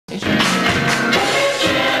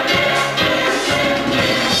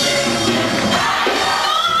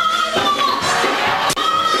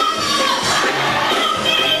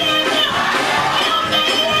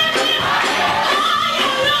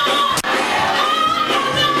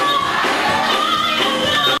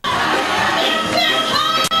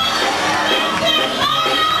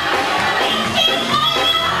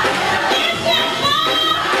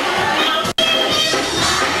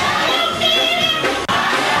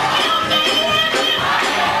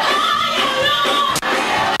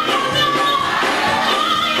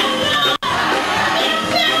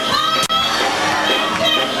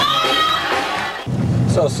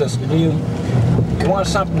sister. Do you want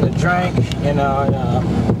something to drink? You know,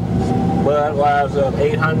 Budweiser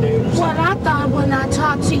 800 or something? Well, I thought when I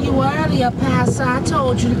talked to you earlier, Pastor, I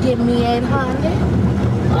told you to give me 800.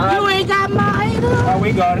 You ain't got my 800? Oh,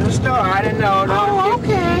 we go to the store. I didn't know. Oh,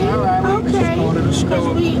 okay. All right, we okay. just go to the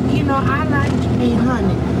store. You know, I like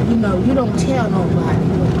 800. You know, you don't tell nobody.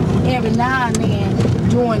 Every now and then,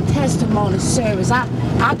 during testimony service,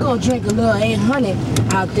 I go drink a little 800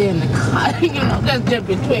 out there in the car. You know, that's just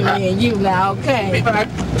between me and you now, okay? If I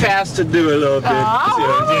pass to do a little bit.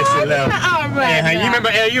 Just a little. All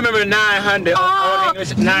right. You remember 900?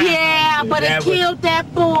 English, 900. Yeah, but it killed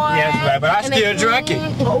that boy. Yes, right, but I still drink it.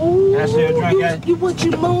 Oh, I still drink it.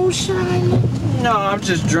 You moonshine? No, I'm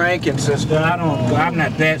just drinking, sister. I'm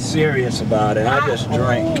not that serious about it. I just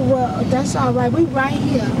drink. Oh, well, that's all right. We right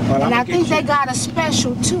here. Well, and I think they got a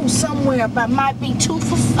special too somewhere, but might be 2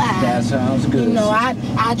 for $5. That sounds good. You know, I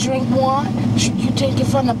drink one. You drink it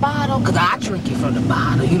from the bottle, cause I drink it from the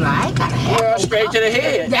bottle. You know, I ain't gotta have. Well, straight to the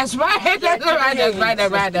head. That's right. That's right. That's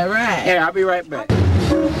right. Yeah, I'll be right back.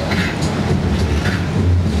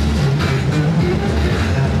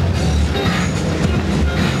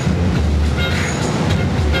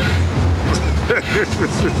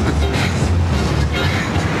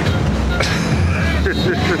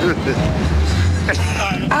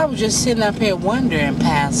 I was just sitting up here wondering,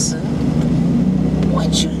 Pastor,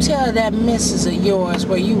 what you tell that missus of yours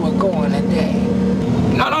where you were going today?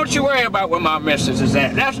 Now, don't you worry about where my missus is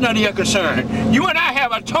at. That's none of your concern. You and I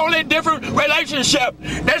have a totally different relationship.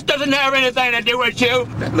 This doesn't have anything to do with you.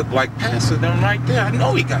 That looked like Pastor them right there. I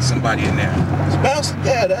know he got somebody in there. Pastor?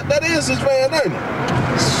 Yeah, that is his man, ain't it?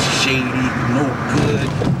 Shady, no good.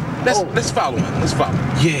 Let's follow him. Let's follow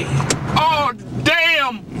him. Yeah. Oh,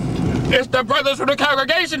 damn! It's the brothers from the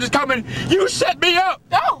congregation is coming. You set me up.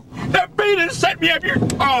 Oh. The beating set me up.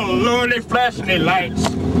 Oh, Lord, they flashing their lights.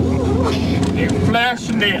 They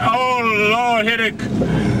flashing their, oh, Lord, here they,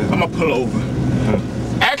 I'm gonna pull over.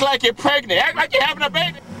 Act like you're pregnant. Act like you're having a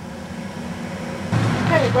baby.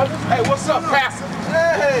 Hey, brothers. Hey, what's up, Pastor?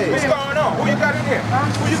 Hey. What's going on? Who you got in here?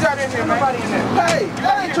 Who you got in here, man? Nobody in there. Hey,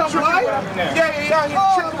 that ain't your wife. Yeah, you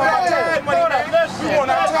tripping with our tithe money back. We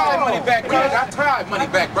want our tithe money back. We need our tithe money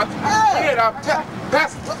back, brother. We need our tithe.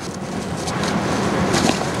 Pastor.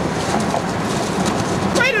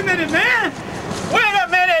 Wait a minute, man. Wait a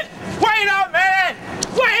minute. Wait a minute.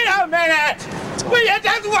 Wait a minute. Will you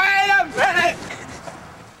just wait a minute?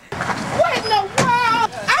 What in the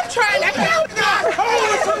world? I'm trying to help you.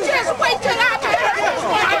 Just wait till I can help you.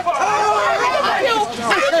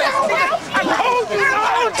 I told you a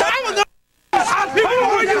long time ago.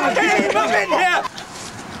 Before you came up in here.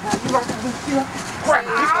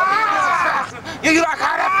 You like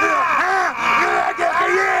how that feel? You like that?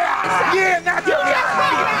 Yeah, not your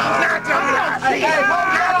Not your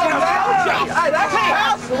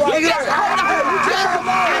You like how that feel?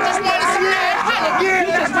 I just want to see that. Yeah,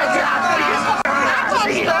 that's my job.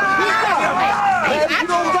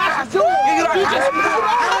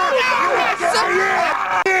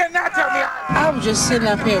 I was just sitting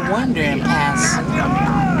up here wondering, Pastor,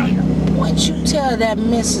 what you tell that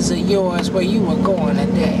missus of yours where you were going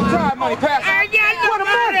today? Try money, Pastor. I ain't got no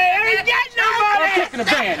money. I ain't got no money. I'm taking the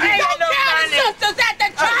band. I ain't got no money. Sisters at the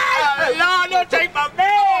church. Lord, don't take my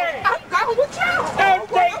band. I'm going with you. Don't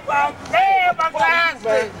take my band, my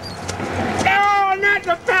glasses. No, not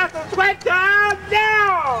the pastor sweater.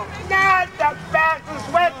 No, not the pastor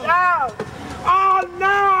sweater. Oh,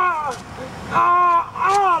 no.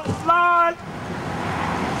 Oh, Lord.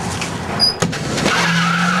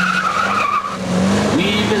 We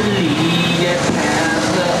believe that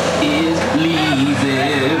Pastor is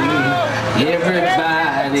leaving.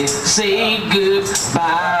 Everybody say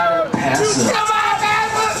goodbye to Pastor.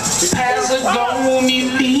 Pastor gonna be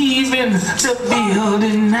leaving the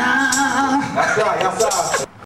building now. That's right.